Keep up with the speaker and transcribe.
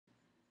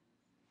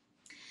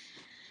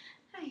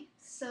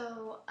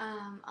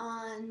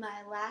On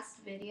my last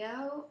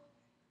video,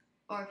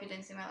 or if you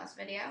didn't see my last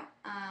video,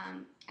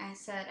 I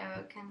said I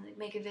would kind of like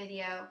make a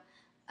video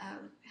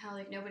of how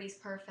like nobody's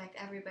perfect,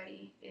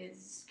 everybody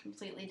is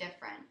completely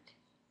different.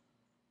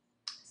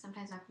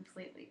 Sometimes not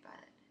completely,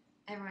 but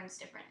everyone's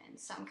different in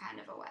some kind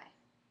of a way.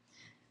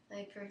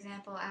 Like, for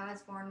example, I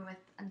was born with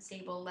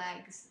unstable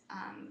legs.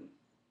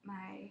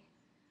 My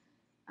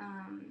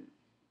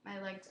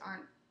legs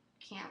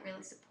can't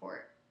really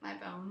support my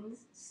bones,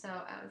 so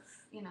I was,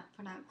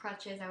 put on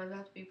crutches. I was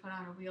about to be put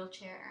on a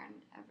wheelchair and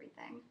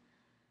everything.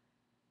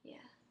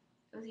 Yeah,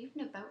 I was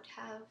even about to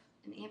have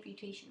an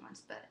amputation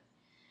once, but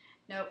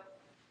nope.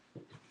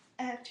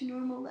 I have two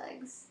normal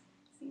legs.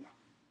 See,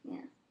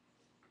 yeah.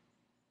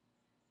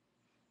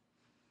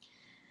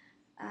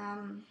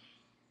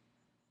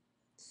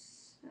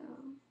 So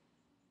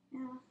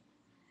yeah.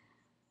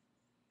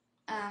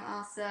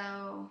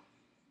 Also,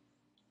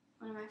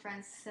 one of my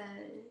friends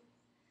said,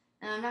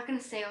 and I'm not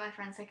gonna say what my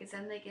friends said because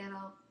then they get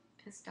all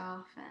pissed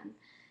off and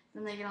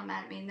then they get all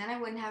mad at me, and then I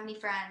wouldn't have any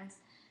friends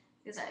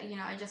because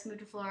I just moved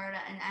to Florida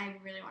and I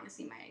really want to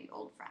see my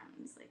old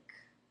friends. Like,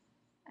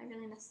 I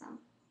really miss them.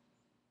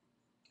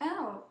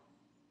 Oh,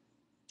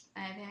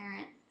 my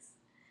parents.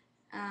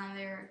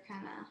 They were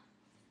kind of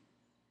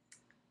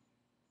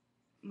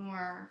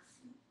more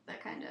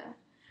that kind of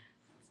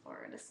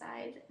Florida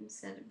side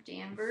instead of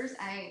Danvers.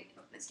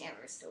 This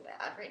Danvers is so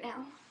bad right now.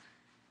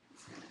 I'm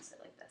just gonna sit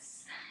like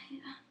this.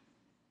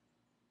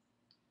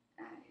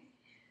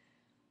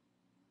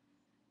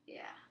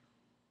 Yeah.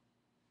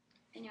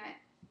 Anyway,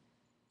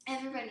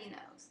 everybody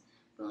knows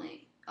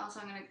bullying. Also,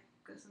 I'm gonna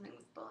go something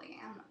with bullying.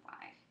 I don't know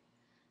why.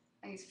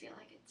 I just feel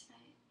like it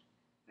tonight.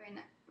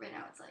 Right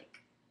now it's like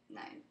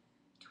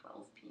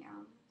 9:12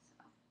 p.m.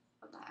 So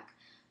I'm back.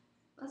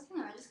 Plus,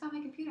 I just got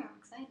my computer. I'm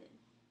excited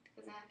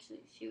because I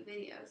actually shoot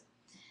videos.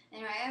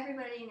 Anyway,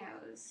 everybody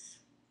knows,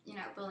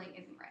 bullying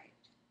isn't right.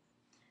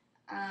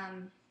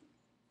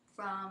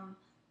 From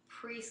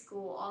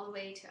preschool all the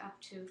way to up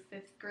to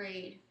 5th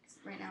grade.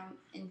 Right now I'm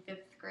in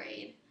 5th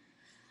grade.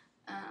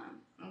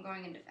 I'm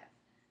going into 5th.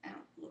 I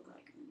don't look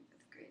like I'm in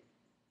 5th grade.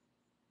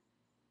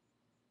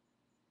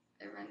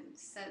 Everyone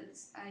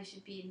says I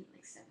should be in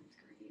like 7th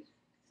grade.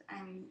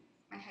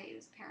 My height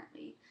is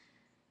apparently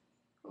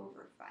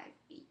over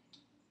 5'8".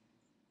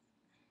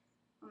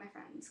 Well, my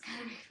friends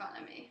kind of make fun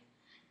of me.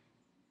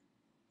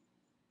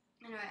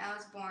 Anyway, I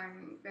was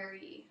born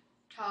very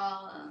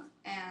tall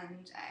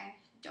and I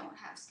don't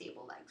have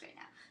stable legs right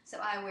now. So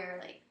I wear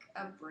like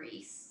a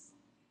brace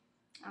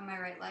on my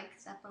right leg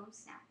because that bone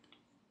snapped.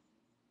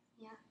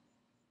 Yeah.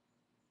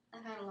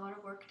 I've had a lot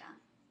of work done.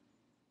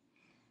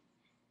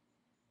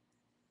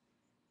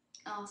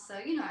 Also,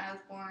 I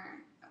was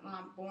born, well,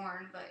 not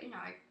born, but,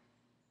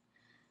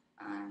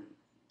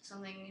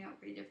 something,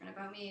 pretty different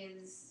about me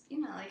is,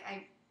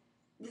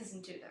 this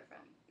isn't too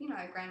different.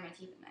 I grind my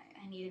teeth and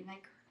I need a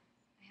night guard.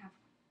 I have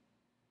one.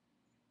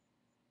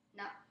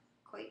 Not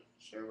quite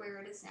sure where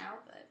it is now,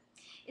 but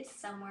it's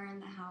somewhere in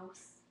the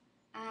house.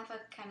 I have a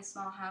kind of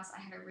small house. I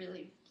had a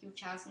really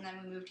huge house and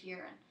then we moved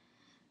here,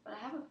 but I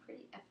have a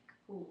pretty epic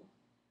pool.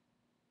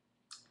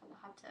 A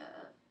hot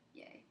tub,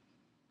 yay.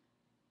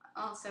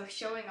 Also,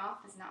 showing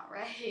off is not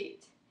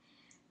right.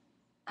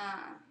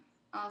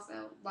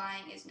 Also,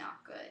 lying is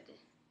not good.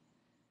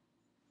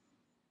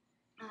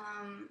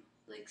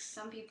 Like,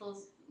 some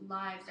people's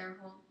lives are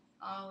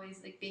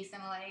always like based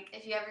on, like,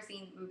 if you ever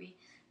seen the movie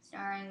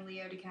starring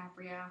Leo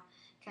DiCaprio,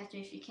 Catch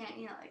Me If You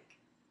Can, like,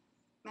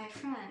 my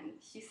friend,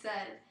 she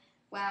said,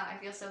 wow, I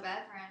feel so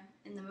bad for him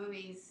in the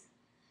movies.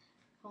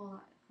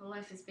 Whole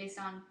life is based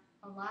on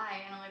a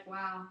lie, and I'm like,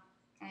 wow,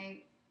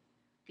 I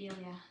feel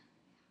ya.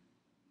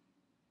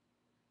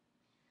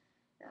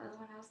 That was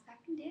when I was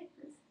back in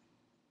Danvers.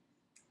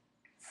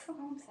 So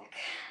homesick.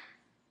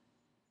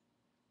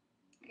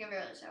 I can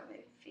barely show my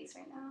face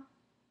right now.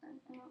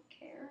 I don't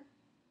care.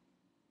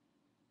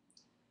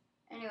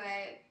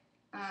 Anyway,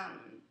 I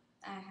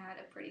had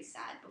a pretty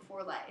sad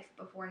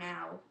before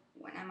now,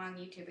 when I'm on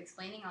YouTube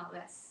explaining all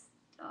this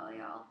to all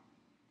y'all.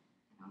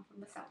 And I'm from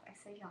the South. I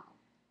say y'all.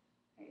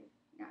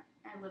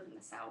 I live in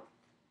the South.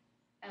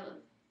 I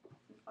live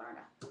in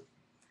Florida.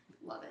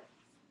 Love it.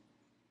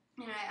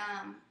 Anyway,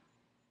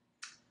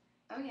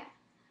 oh yeah,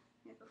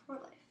 before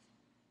life.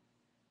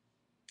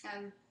 I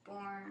was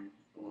born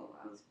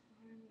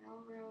in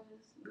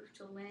Melrose, moved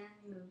to Lynn,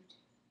 moved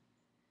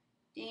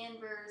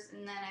Danvers,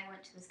 and then I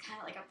went to this kind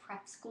of like a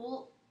prep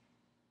school.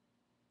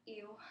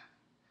 Ew.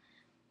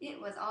 It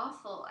was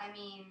awful. I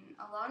mean,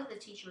 a lot of the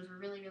teachers were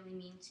really, really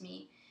mean to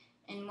me,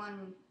 and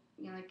one,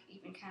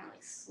 even kind of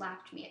like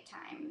slapped me at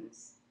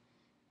times.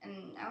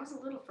 And I was a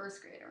little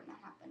first grader when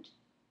that happened.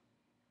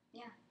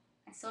 Yeah,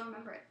 I still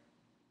remember it.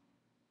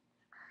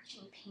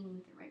 Urgent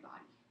pain through my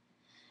body.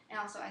 And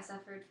also, I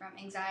suffered from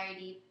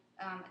anxiety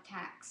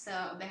attacks,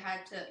 so they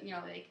had to,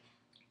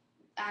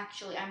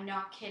 actually, I'm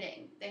not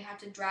kidding, they had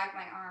to drag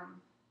my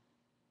arm,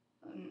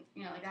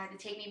 they had to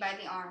take me by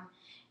the arm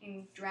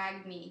and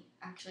drag me,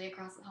 actually,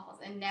 across the halls,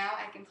 and now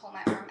I can pull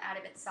my arm out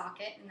of its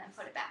socket and then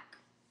put it back.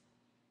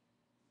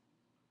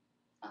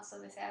 Also,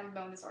 they say I have a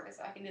bone disorder,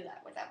 so I can do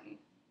that without me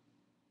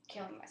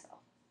killing myself.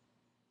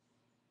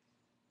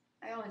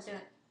 I always do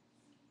it.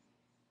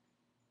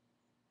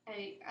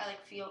 I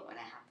like feel it when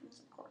it happens,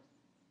 of course.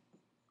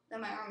 Then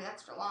my arm is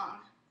extra long.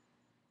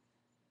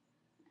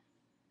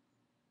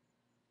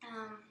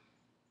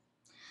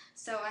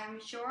 So I'm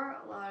sure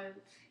a lot of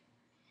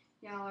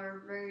y'all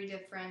are very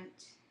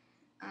different.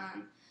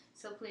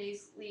 So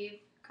please leave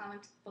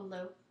comments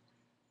below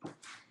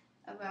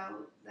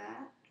about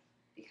that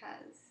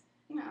because,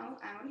 you know,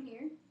 I want to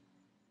hear.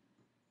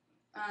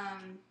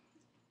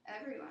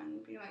 Everyone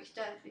pretty much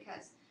does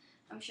because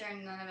I'm sure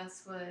none of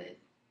us would,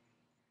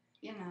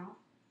 you know,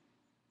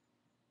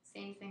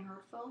 say anything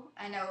hurtful.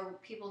 I know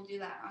people do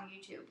that on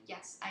YouTube.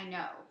 Yes, I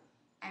know.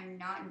 I'm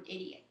not an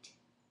idiot.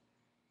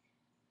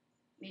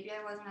 Maybe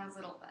I was when I was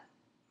little, but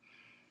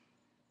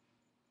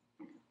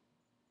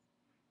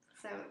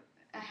so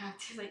I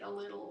acted like a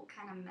little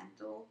kind of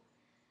mental.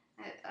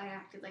 I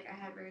acted like I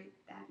had very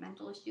bad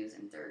mental issues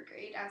in 3rd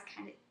grade. I was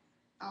kind of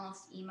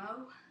almost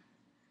emo.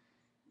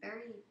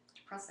 Very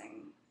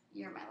depressing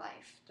year of my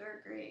life.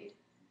 3rd grade.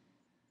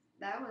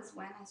 That was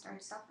when I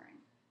started suffering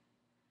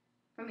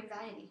from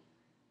anxiety.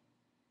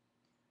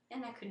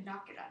 And I could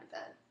not get out of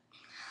bed.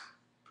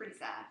 Pretty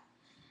sad.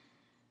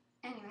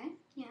 Anyway,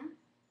 yeah.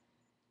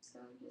 So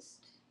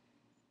just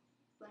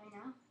let me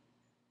know.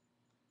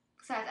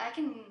 Besides, I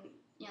can,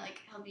 you know,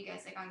 like help you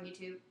guys like on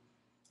YouTube.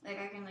 Like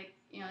I can like,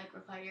 you know, like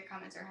reply to your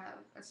comments or have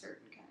a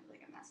certain kind of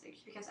like a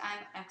message because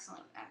I'm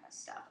excellent at this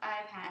stuff.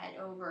 I've had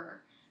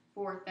over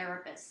 4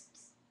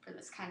 therapists for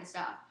this kind of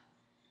stuff.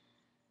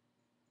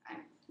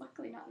 I'm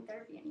luckily not in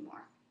therapy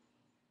anymore.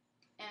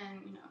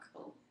 And, you know, a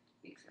couple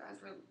weeks ago I was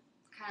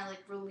kind of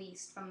like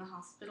released from the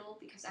hospital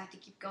because I had to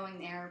keep going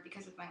there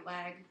because of my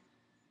leg.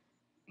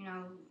 You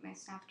know, my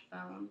snapped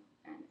bone,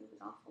 and it was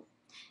awful.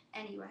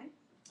 Anyway,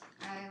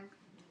 I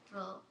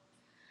will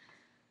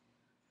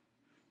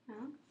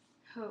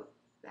hope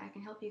that I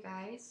can help you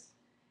guys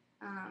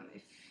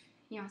if,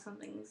 you know,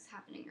 something's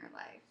happening in your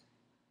life.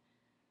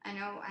 I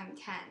know I'm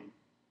 10,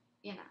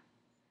 you know,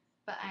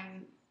 but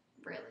I'm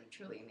really,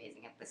 truly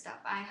amazing at this stuff.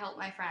 I help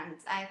my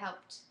friends. I've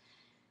helped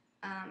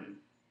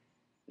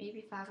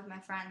maybe 5 of my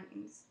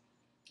friends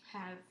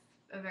have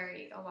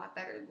a lot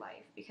better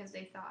life because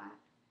they thought,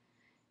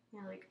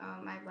 you know, like,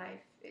 oh, my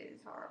life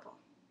is horrible.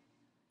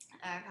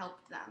 I've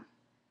helped them.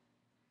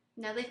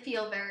 Now they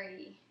feel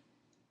very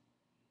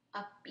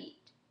upbeat.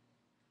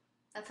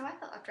 That's how I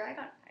felt after I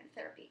got out of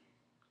therapy.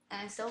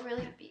 And I'm still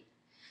really upbeat.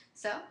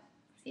 So,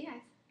 see you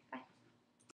guys.